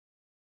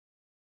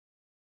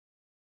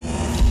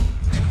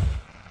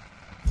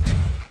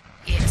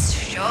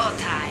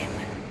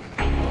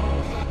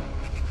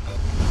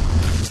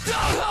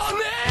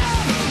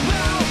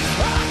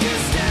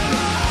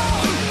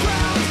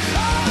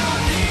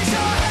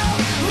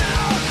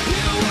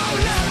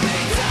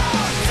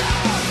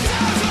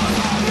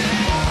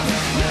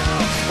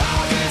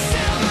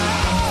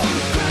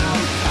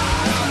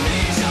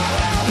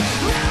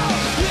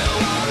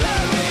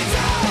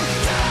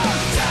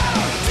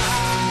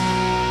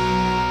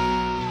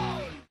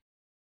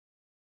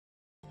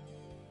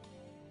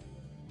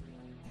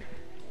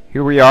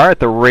Here we are at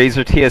the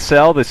Razer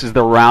TSL. This is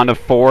the round of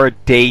 4,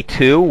 day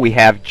 2. We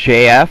have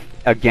JF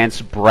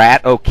against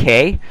Brat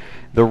OK.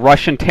 The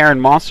Russian Terran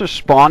monster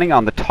spawning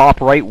on the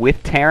top right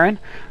with Terran.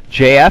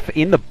 JF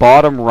in the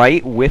bottom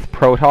right with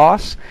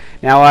Protoss.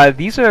 Now,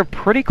 these are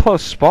pretty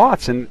close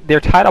spots, and they're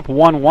tied up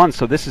 1-1,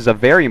 so this is a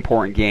very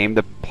important game.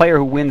 The player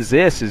who wins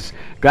this is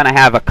going to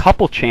have a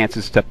couple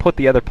chances to put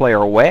the other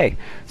player away.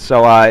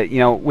 So,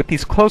 with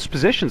these close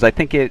positions, I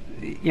think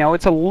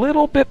it's a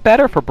little bit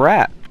better for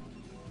Brat.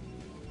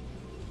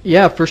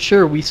 Yeah, for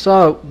sure. We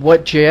saw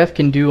what JF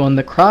can do on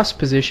the cross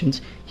positions.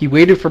 He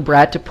waited for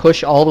Brat to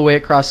push all the way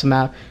across the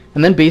map,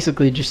 and then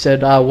basically just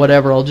said,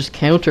 whatever, I'll just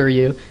counter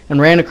you, and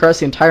ran across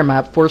the entire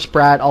map, forced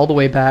Brat all the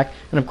way back,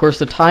 and of course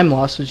the time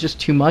loss was just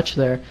too much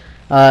there.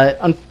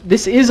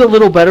 This is a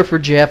little better for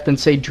JF than,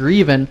 say,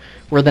 Dreven,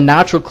 where the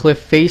natural cliff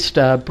faced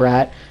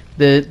Brat.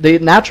 The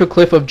natural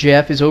cliff of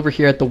JF is over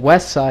here at the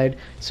west side,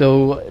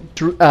 so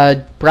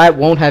Brat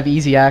won't have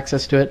easy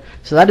access to it.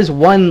 So that is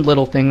one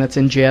little thing that's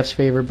in JF's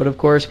favor. But of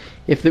course,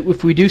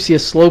 if we do see a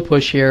slow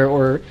push here,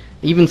 or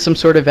even some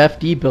sort of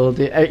FD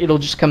build, it'll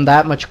just come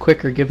that much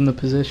quicker given the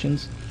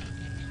positions.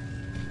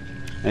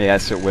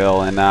 Yes, it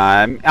will, and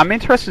I'm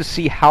interested to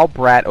see how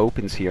Brat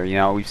opens here.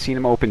 We've seen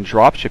him open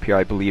dropship here,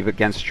 I believe,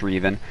 against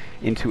Dreven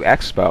into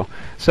Expo.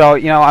 So,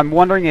 I'm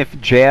wondering if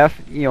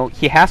JF,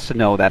 he has to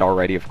know that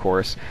already, of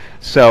course.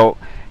 So,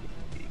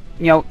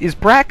 is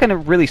Brat going to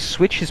really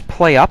switch his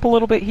play up a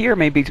little bit here?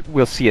 Maybe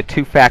we'll see a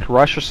 2-fact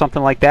rush or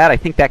something like that. I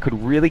think that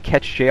could really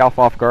catch JF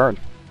off guard.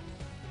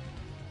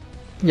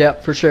 Yeah,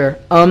 for sure.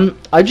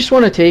 I just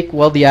want to take,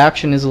 while the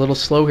action is a little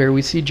slow here,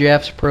 we see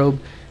JF's probe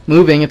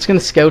moving. It's going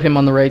to scout him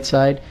on the right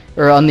side,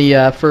 or on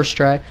the first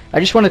try. I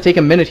just want to take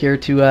a minute here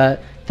to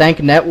thank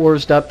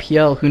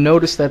NetWars.pl, who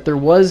noticed that there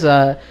was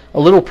a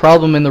little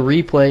problem in the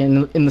replay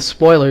in the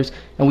spoilers,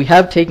 and we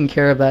have taken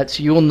care of that,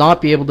 so you will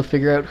not be able to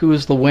figure out who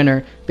is the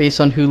winner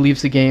based on who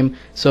leaves the game.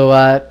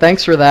 So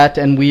thanks for that,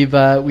 and we've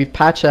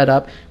patched that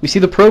up. We see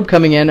the probe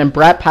coming in, and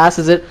Brat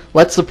passes it,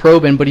 lets the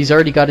probe in, but he's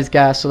already got his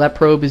gas, so that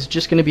probe is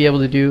just going to be able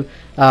to do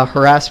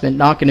harassment,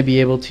 not going to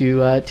be able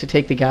to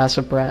take the gas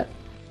of Brat.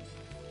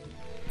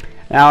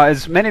 Now,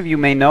 as many of you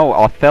may know,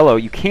 Othello,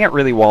 you can't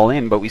really wall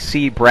in, but we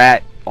see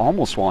Brat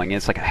almost walling in.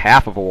 It's like a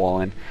half of a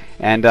wall in.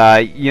 And,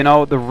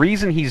 the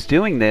reason he's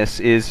doing this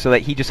is so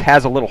that he just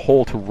has a little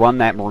hole to run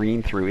that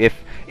Marine through.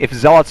 If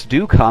Zealots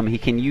do come, he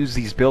can use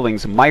these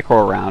buildings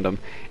micro around them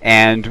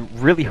and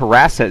really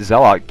harass that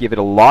Zealot, give it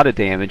a lot of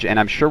damage, and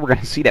I'm sure we're going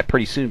to see that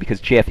pretty soon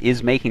because JF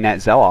is making that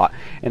Zealot.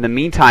 In the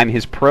meantime,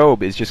 his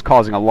probe is just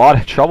causing a lot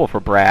of trouble for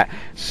Brat.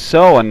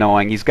 So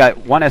annoying. He's got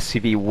one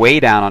SCV way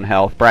down on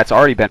health. Brat's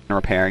already been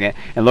repairing it.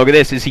 And look at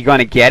this. Is he going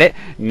to get it?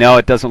 No,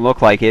 it doesn't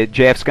look like it.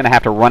 JF's going to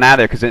have to run out of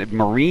there because the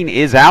Marine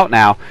is out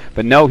now.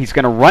 But no, he's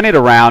going to run it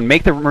around,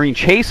 make the Marine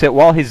chase it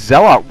while his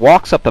Zealot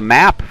walks up the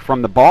map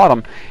from the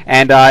bottom.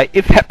 And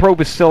if that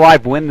probe is still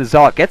alive when the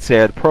Zealot gets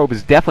there, the probe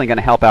is definitely going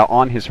to help out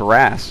on his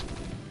harass.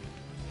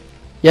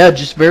 Yeah,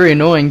 just very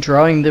annoying,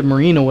 drawing the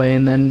Marine away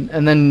and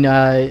then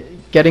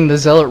getting the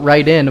Zealot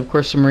right in. Of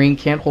course, the Marine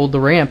can't hold the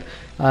ramp.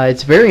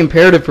 It's very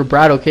imperative for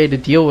Brat OK to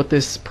deal with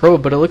this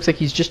probe, but it looks like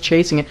he's just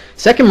chasing it.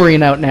 Second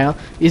Marine out now.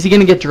 Is he going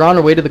to get drawn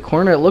away to the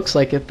corner? It looks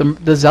like it.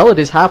 The Zealot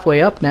is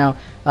halfway up now.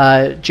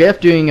 JF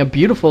doing a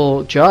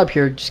beautiful job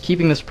here, just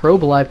keeping this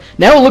probe alive.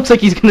 Now it looks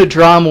like he's going to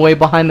draw him away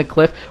behind the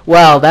cliff.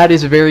 Wow, that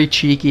is very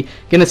cheeky.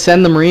 Going to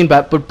send the Marine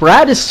back, but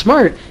Brat is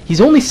smart.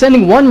 He's only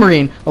sending one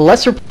Marine. A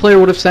lesser player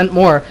would have sent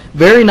more.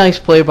 Very nice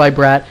play by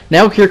Brat.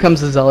 Now here comes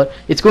the Zealot.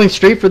 It's going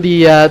straight for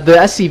the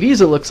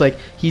SCVs, it looks like.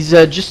 He's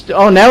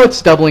now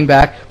it's doubling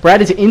back.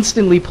 Brat is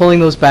instantly pulling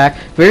those back.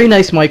 Very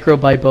nice micro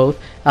by both.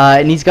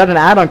 And he's got an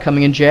add-on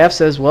coming in. JF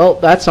says, well,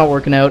 that's not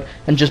working out,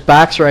 and just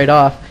backs right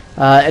off.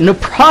 And the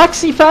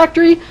proxy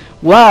factory,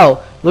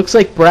 wow, looks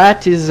like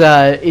Brat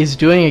is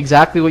doing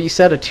exactly what you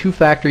said, a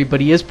 2-factory, but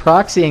he is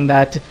proxying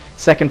that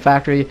second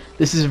factory.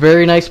 This is a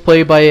very nice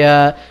play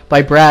by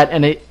Brat,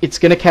 and it's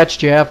going to catch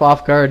JF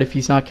off guard if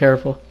he's not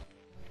careful.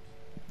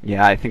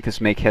 Yeah, I think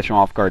this may catch him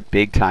off guard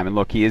big time. And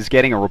look, he is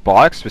getting a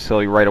robotics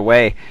facility right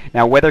away.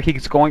 Now, whether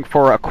he's going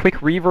for a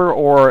quick Reaver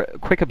or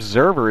quick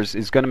Observers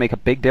is going to make a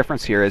big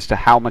difference here as to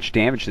how much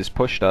damage this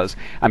push does.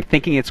 I'm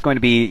thinking it's going to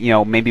be,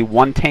 maybe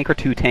 1 tank or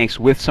 2 tanks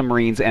with some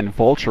Marines and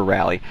Vulture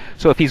Rally.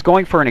 So if he's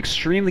going for an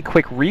extremely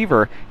quick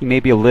Reaver, he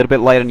may be a little bit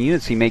light on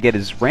units. He may get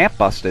his ramp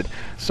busted.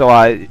 So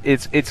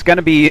it's going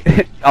to be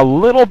a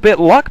little bit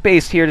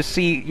luck-based here to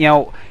see,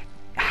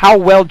 how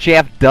well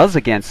JF does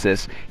against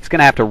this. He's going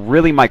to have to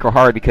really micro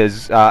hard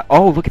because,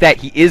 oh, look at that.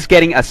 He is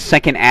getting a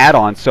second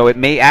add-on, so it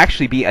may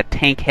actually be a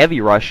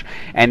tank-heavy rush,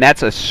 and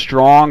that's a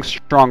strong,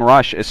 strong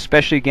rush,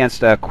 especially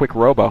against a quick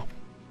Robo.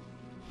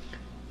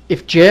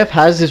 If JF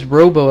has his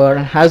Robo out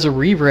and has a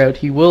Reaver out,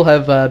 he will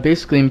have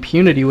basically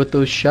impunity with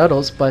those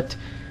shuttles, but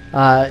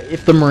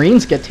if the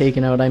Marines get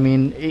taken out, I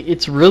mean,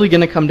 it's really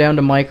going to come down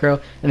to micro,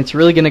 and it's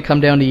really going to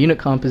come down to unit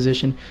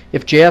composition.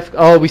 If JF,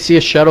 oh, we see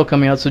a shuttle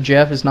coming out, so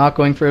JF is not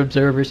going for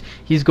Observers,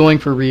 he's going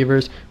for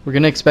Reavers. We're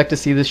going to expect to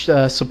see this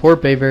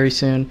support bay very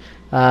soon.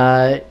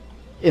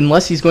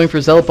 unless he's going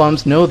for Zealot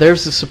Bombs. No,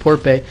 there's the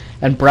support bay.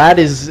 And Brad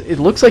it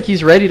looks like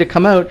he's ready to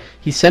come out.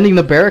 He's sending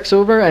the barracks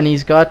over, and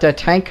he's got a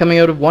tank coming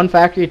out of one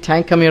factory, a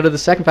tank coming out of the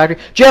second factory.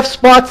 Jeff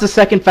spots the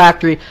second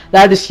factory.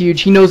 That is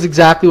huge. He knows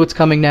exactly what's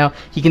coming now.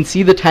 He can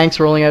see the tanks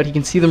rolling out. He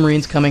can see the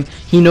Marines coming.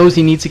 He knows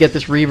he needs to get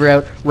this Reaver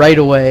out right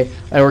away,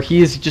 or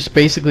he is just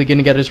basically going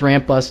to get his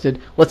ramp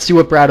busted. Let's see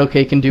what Brad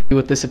OK can do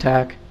with this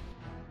attack.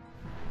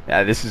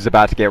 Yeah, this is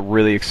about to get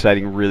really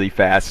exciting really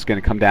fast. It's going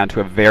to come down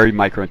to a very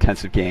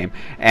micro-intensive game.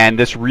 And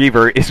this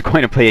Reaver is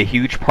going to play a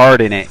huge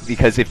part in it,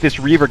 because if this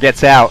Reaver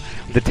gets out,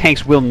 the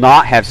tanks will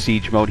not have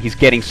siege mode. He's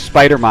getting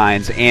spider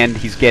mines, and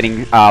he's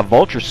getting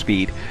vulture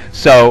speed.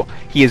 So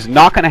he is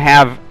not going to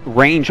have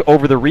range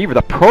over the Reaver.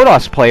 The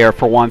Protoss player,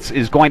 for once,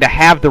 is going to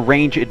have the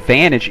range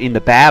advantage in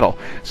the battle.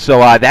 So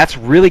that's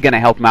really going to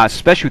help him out,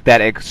 especially with that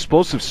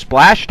explosive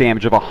splash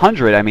damage of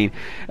 100. I mean,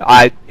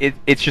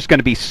 it's just going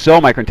to be so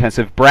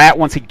micro-intensive. Brat,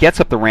 once he gets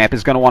up the ramp,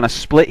 is going to want to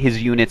split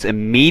his units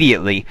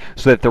immediately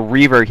so that the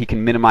Reaver he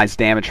can minimize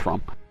damage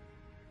from.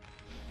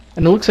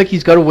 And it looks like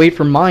he's got to wait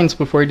for mines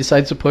before he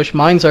decides to push.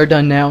 Mines are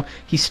done now.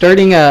 He's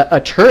starting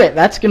a turret.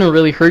 That's going to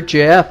really hurt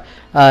JF.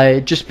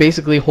 Just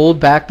basically hold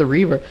back the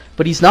Reaver.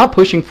 But he's not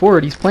pushing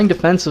forward. He's playing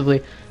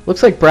defensively.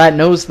 Looks like Brat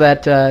knows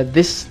that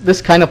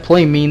this kind of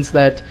play means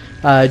that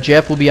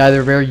JF will be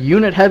either very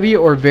unit heavy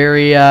or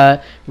very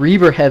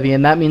Reaver heavy,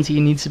 and that means he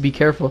needs to be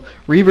careful.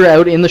 Reaver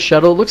out in the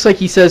shuttle. Looks like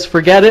he says,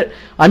 forget it,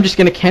 I'm just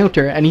going to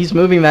counter, and he's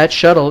moving that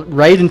shuttle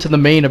right into the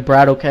main of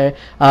Brad OK.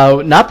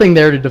 Nothing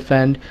there to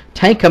defend.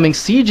 Tank coming.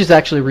 Siege is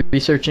actually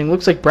researching.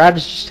 Looks like Brad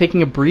is just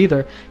taking a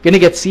breather. Going to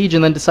get Siege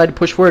and then decide to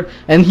push forward,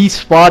 and he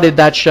spotted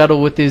that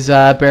shuttle with his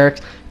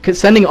barracks.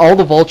 Sending all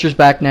the vultures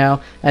back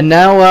now. And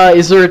now,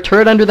 is there a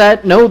turret under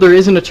that? No, there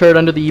isn't a turret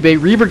under the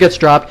eBay. Reaver gets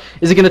dropped.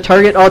 Is it going to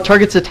target? Oh, it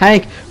targets a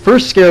tank.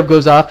 First Scarab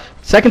goes off.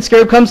 Second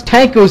Scarab comes.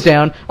 Tank goes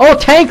down. Oh,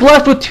 tank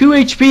left with 2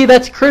 HP.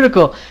 That's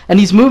critical. And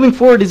he's moving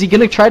forward. Is he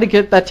going to try to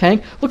get that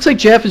tank? Looks like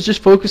Jeff is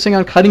just focusing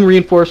on cutting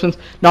reinforcements,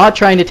 not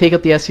trying to take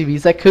out the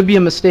SCVs. That could be a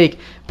mistake.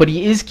 But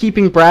he is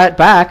keeping Brat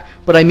back.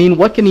 But I mean,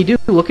 what can he do?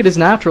 Look at his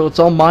natural. It's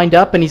all mined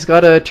up, and he's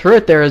got a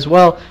turret there as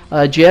well.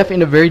 Jeff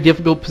in a very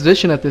difficult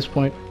position at this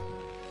point.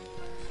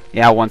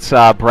 Yeah, once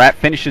Brat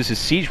finishes his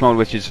siege mode,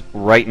 which is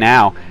right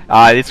now,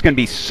 it's going to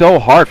be so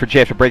hard for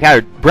JF to break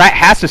out. Brat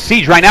has to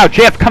siege right now.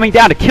 JF coming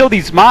down to kill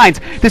these mines.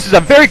 This is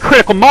a very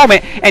critical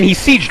moment, and he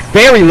sieged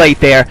very late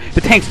there. The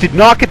tanks did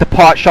not get the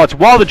pot shots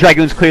while the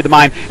Dragoons cleared the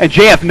mine, and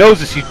JF knows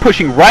this. He's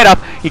pushing right up.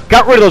 He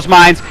got rid of those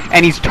mines,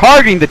 and he's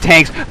targeting the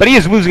tanks, but he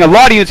is losing a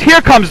lot of units.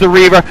 Here comes the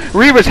Reaver.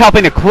 Reaver's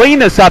helping to clean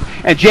this up,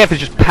 and JF is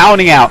just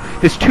pounding out.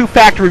 This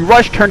 2-factory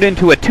rush turned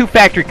into a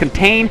 2-factory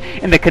contain,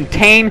 and the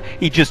contain,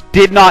 he just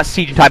did not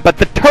siege in time. But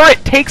the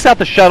turret takes out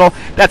the shuttle.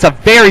 That's a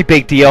very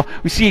big deal.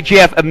 We see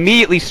JF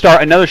immediately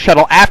start another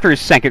shuttle after his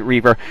second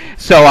Reaver.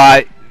 So,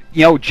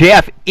 you know,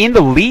 JF in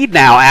the lead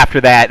now after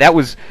that. That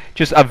was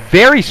just a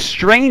very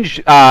strange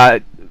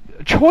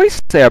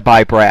choice there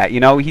by Brat.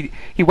 You know, he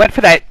went for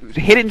that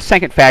hidden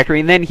second factory,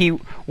 and then he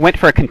went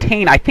for a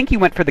contain. I think he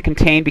went for the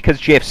contain because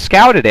JF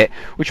scouted it,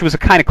 which was a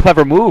kind of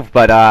clever move.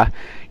 But,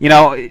 you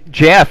know,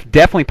 JF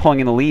definitely pulling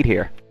in the lead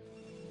here.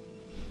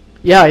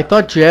 Yeah, I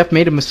thought JF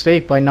made a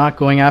mistake by not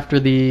going after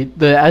the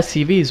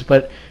SCVs,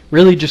 but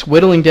really just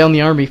whittling down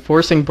the army,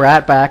 forcing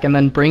Brat back, and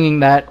then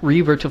bringing that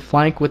Reaver to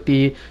flank with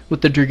the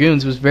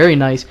Dragoons was very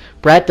nice.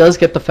 Brat does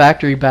get the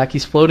factory back.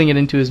 He's floating it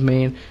into his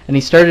main, and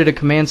he started a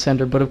command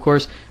center, but of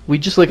course, we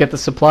just look at the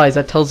supplies.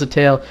 That tells the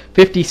tale.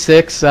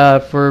 56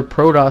 for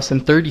Protoss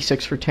and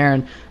 36 for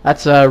Terran.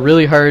 That's a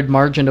really hard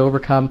margin to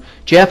overcome.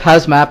 JF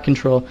has map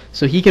control,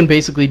 so he can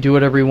basically do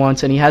whatever he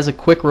wants, and he has a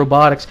quick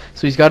robotics,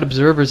 so he's got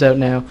observers out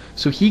now.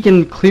 So he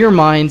can clear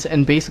mines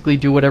and basically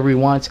do whatever he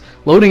wants.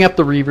 Loading up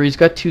the Reaver, he's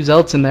got 2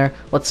 Zealots in there.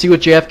 Let's see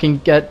what JF can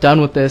get done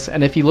with this,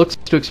 and if he looks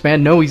to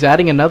expand, no, he's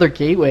adding another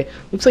gateway.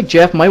 Looks like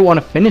JF might want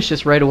to finish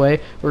this right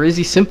away, or is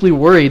he simply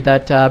worried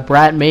that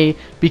Brat may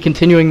be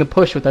continuing the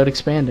push without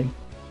expanding?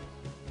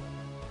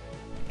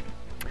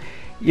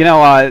 You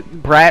know,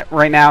 Brat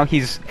right now,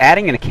 he's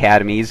adding an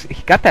academy.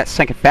 He got that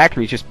second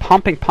factory. He's just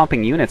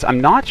pumping units. I'm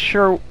not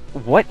sure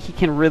what he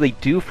can really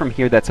do from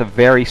here that's a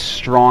very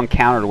strong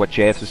counter to what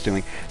JF is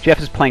doing. JF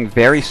is playing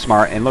very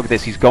smart, and look at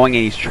this. He's going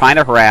in. He's trying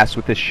to harass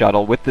with this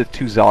shuttle, with the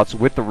 2 Zealots,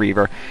 with the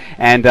Reaver.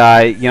 And,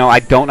 you know,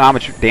 I don't know how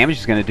much damage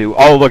he's going to do.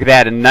 Oh, look at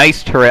that. A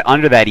nice turret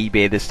under that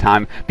eBay this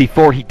time.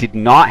 Before, he did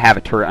not have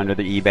a turret under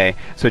the eBay.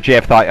 So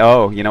JF thought,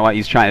 oh, you know what?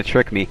 He's trying to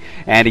trick me.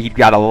 And he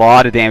got a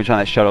lot of damage on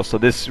that shuttle. So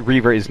this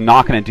Reaver is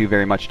not going to do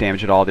very much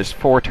damage at all. There's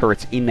 4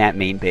 turrets in that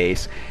main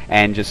base.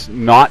 And just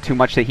not too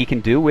much that he can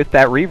do with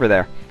that Reaver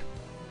there.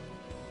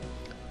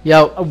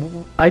 Yeah,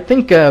 I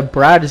think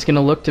Brad is going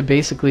to look to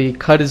basically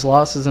cut his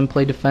losses and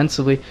play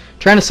defensively.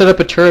 Trying to set up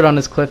a turret on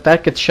his cliff.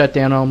 That gets shut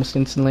down almost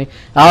instantly.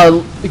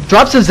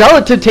 Drops a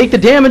Zealot to take the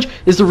damage.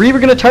 Is the Reaver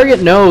going to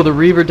target? No, the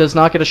Reaver does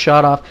not get a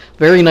shot off.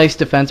 Very nice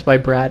defense by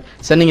Brad,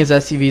 sending his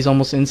SCVs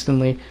almost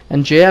instantly.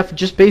 And JF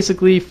just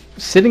basically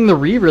sitting the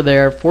Reaver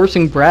there,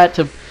 forcing Brad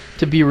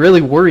to be really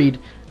worried.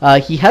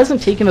 He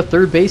hasn't taken a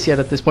third base yet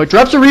at this point.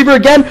 Drops a Reaver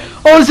again.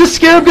 Oh, is this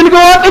Scarab going to go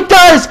off? It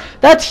does!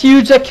 That's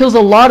huge. That kills a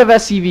lot of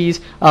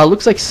SCVs.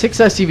 Looks like 6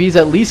 SCVs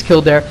at least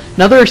killed there.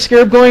 Another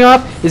Scarab going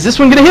off. Is this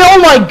one going to hit? Oh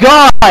my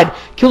god!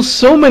 Kills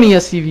so many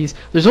SCVs.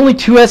 There's only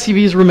 2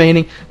 SCVs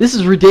remaining. This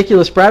is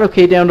ridiculous. Brad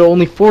OK down to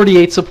only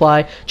 48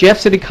 supply. JF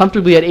sitting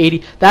comfortably at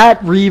 80.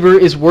 That Reaver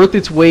is worth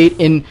its weight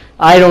in,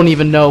 I don't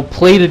even know,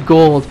 plated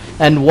gold.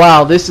 And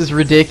wow, this is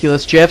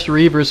ridiculous. Jeff's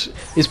Reaver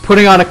is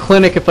putting on a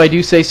clinic, if I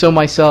do say so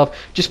myself.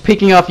 Just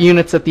picking off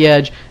units at the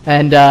edge.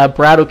 And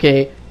Brad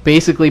OK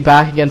basically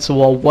back against the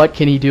wall. What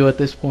can he do at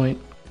this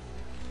point?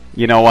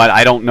 You know what?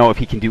 I don't know if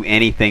he can do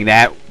anything.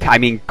 That, I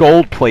mean,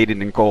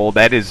 gold-plated in gold.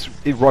 That is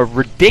a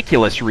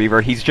ridiculous Reaver.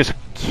 He's just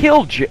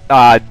killed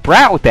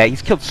Brat with that.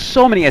 He's killed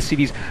so many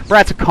SCVs.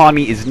 Brat's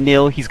economy is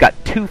nil. He's got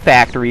 2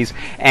 factories,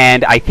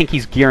 and I think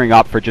he's gearing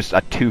up for just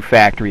a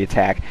 2-factory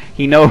attack.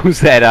 He knows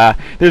that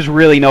there's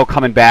really no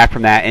coming back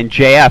from that, and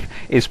JF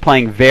is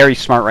playing very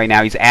smart right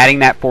now. He's adding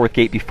that 4th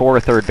gate before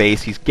a 3rd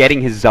base. He's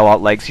getting his Zealot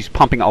legs. He's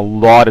pumping a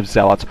lot of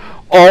Zealots.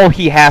 All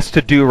he has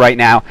to do right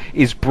now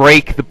is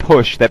break the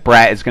push that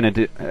Brat is going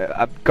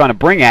to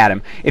bring at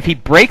him. If he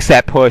breaks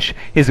that push,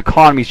 his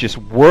economy's just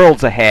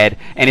worlds ahead,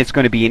 and it's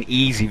going to be an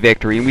easy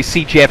victory. And we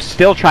see Jeff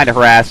still trying to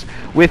harass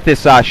with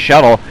this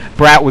shuttle.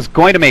 Brat was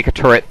going to make a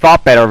turret,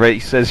 thought better of it.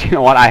 He says, you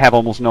know what, I have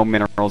almost no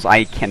minerals.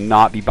 I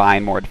cannot be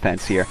buying more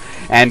defense here.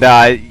 And,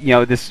 you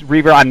know, this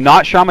Reaver, I'm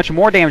not sure how much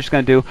more damage it's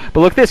going to do,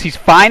 but look at this. He's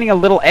finding a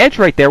little edge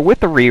right there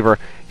with the Reaver.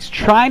 He's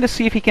trying to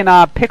see if he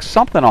can pick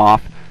something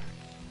off.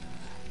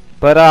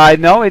 But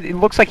no, it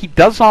looks like he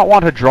does not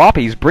want to drop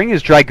it. He's bringing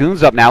his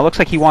Dragoons up now. It looks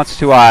like he wants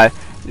to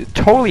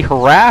totally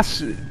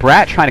harass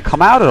Brat trying to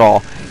come out at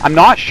all. I'm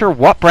not sure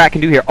what Brat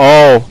can do here.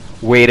 Oh,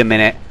 wait a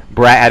minute.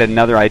 Brat had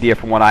another idea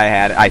from what I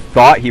had. I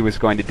thought he was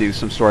going to do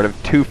some sort of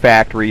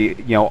 2-factory,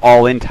 you know,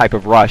 all-in type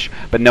of rush.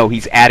 But no,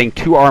 he's adding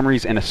 2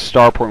 armories and a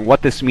starport. And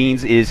what this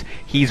means is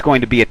he's going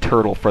to be a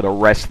turtle for the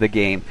rest of the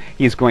game.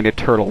 He's going to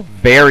turtle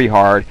very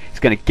hard. He's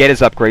going to get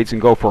his upgrades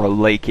and go for a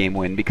late-game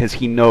win because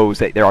he knows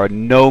that there are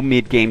no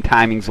mid-game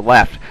timings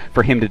left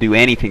for him to do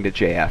anything to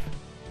JF.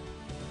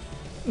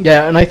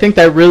 Yeah, and I think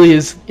that really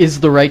is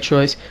the right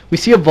choice. We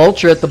see a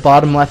Vulture at the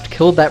bottom left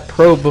killed that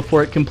probe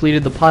before it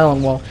completed the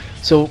pylon wall.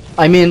 So,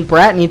 I mean,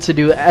 Brat needs to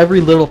do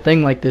every little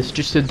thing like this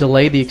just to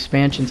delay the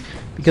expansions.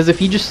 Because if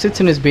he just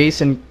sits in his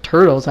base and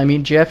turtles, I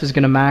mean, Jeff is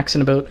going to max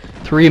in about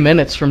 3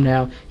 minutes from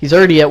now. He's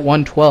already at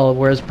 112,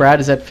 whereas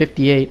Brad is at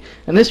 58.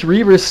 And this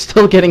Reaver is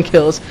still getting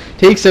kills,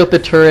 takes out the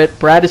turret.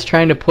 Brad is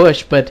trying to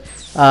push, but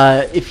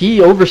if he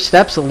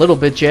oversteps a little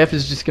bit, Jeff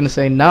is just going to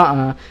say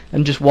nah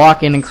and just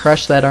walk in and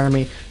crush that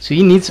army. So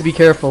he needs to be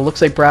careful.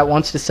 Looks like Brat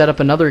wants to set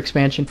up another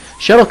expansion.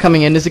 Shuttle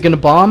coming in. Is it going to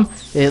bomb?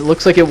 It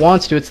looks like it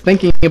wants to. It's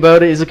thinking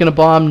about it. Is it going to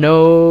bomb?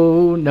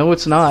 No,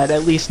 it's not.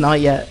 At least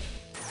not yet.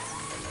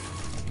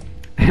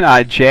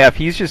 And Jeff,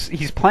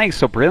 he's playing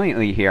so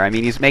brilliantly here. I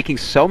mean, he's making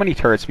so many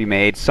turrets be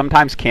made,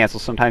 sometimes cancel,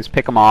 sometimes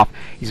pick them off.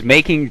 He's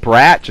making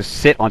Brat just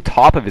sit on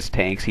top of his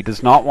tanks. He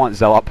does not want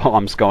Zealot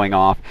bombs going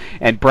off.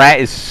 And Brat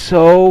is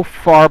so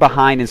far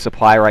behind in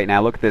supply right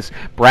now. Look at this.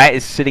 Brat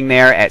is sitting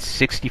there at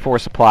 64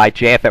 supply,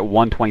 JF at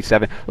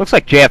 127. Looks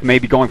like JF may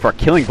be going for a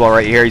killing blow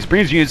right here. He's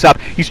bringing his units up.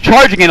 He's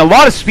charging in. A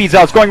lot of speed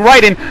Zealots going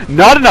right in.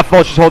 Not enough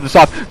Vultures to hold this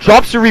off.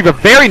 Drops the Reaver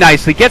very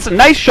nicely. Gets a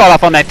nice shot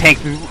off on that tank.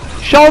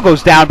 Shell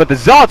goes down, but the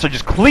Zealots are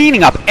just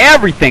cleaning up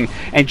everything,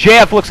 and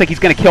JF looks like he's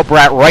going to kill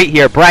Brat right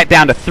here. Brat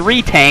down to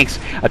 3 tanks,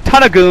 a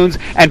ton of goons,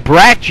 and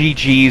Brat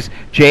GG's.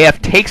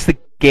 JF takes the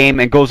game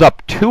and goes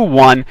up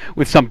 2-1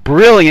 with some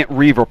brilliant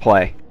Reaver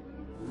play.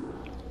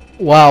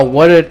 Wow,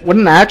 what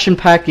an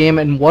action-packed game,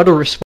 and what a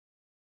response.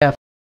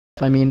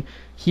 I mean,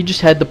 he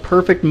just had the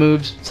perfect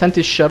moves, sent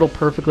his shuttle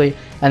perfectly,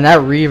 and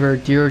that Reaver,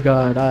 dear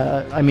God,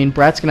 I mean,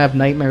 Brat's going to have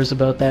nightmares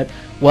about that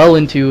well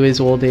into his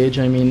old age.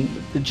 I mean,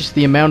 just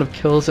the amount of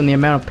kills and the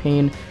amount of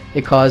pain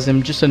it caused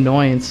him, just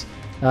annoyance.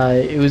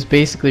 It was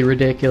basically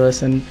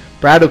ridiculous, and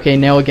Brat, okay,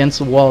 now against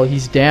the wall,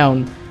 he's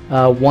down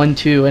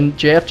 1-2, and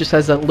JF just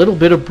has that little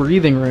bit of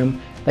breathing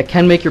room that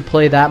can make your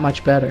play that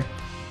much better.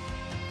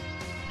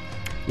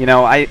 You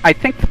know, I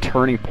think the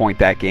turning point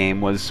that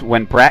game was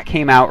when Brat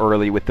came out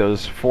early with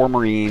those 4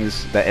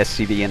 Marines, the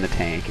SCV, and the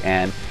tank,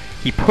 and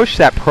he pushed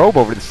that probe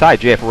over to the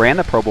side. JF ran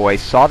the probe away,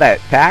 saw that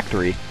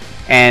factory,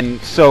 and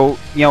so,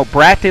 you know,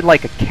 Brat did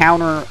like a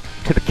counter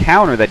to the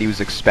counter that he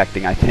was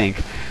expecting, I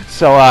think.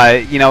 So,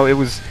 you know, it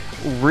was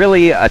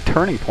really a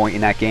turning point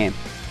in that game.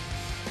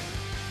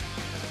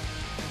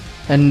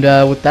 And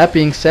with that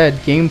being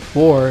said, Game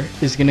 4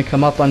 is going to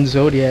come up on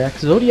Zodiac.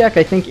 Zodiac,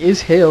 I think,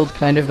 is hailed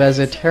kind of as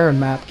a Terran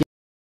map.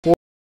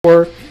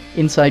 Or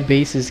inside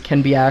bases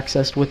can be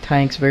accessed with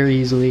tanks very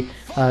easily.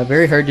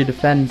 Very hard to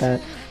defend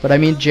that. But I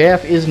mean,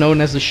 JF is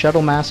known as the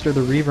Shuttle Master,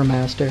 the Reaver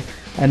Master,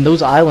 and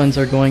those islands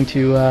are going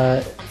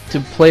to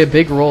play a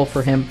big role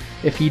for him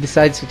if he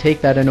decides to take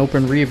that in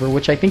open Reaver,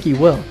 which I think he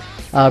will.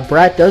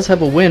 Brat does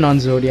have a win on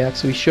Zodiac,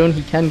 so he's shown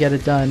he can get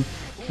it done.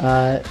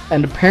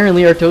 And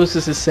apparently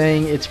Artosis is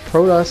saying it's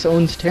Protoss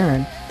owns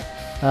Terran.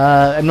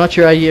 I'm not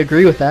sure I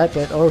agree with that,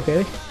 but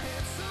okay.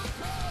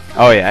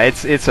 Oh yeah,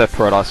 it's a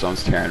Protoss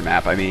Zones Terran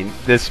map. I mean,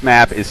 this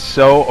map is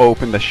so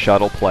open to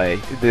shuttle play.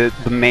 The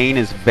main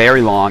is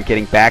very long.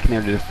 Getting back in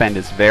there to defend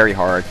is very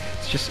hard.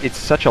 It's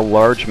such a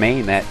large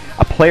main that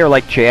a player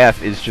like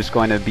JF is just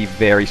going to be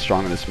very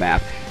strong on this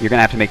map. You're going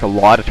to have to make a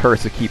lot of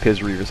turrets to keep his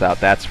Reavers out,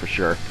 that's for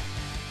sure.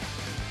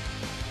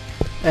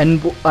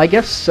 And I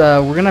guess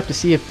we're going to have to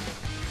see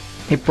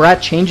if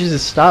Brat changes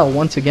his style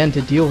once again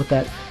to deal with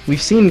that.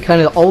 We've seen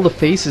kind of all the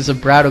faces of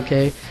Brat,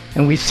 okay,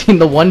 and we've seen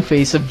the one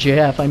face of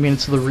JF. I mean,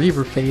 it's the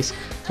Reaver face.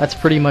 That's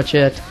pretty much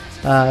it.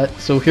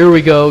 So here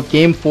we go,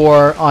 Game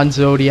 4 on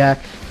Zodiac.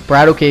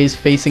 Brat, okay, is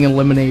facing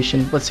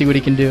elimination. Let's see what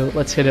he can do.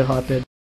 Let's hit it, Hotbit.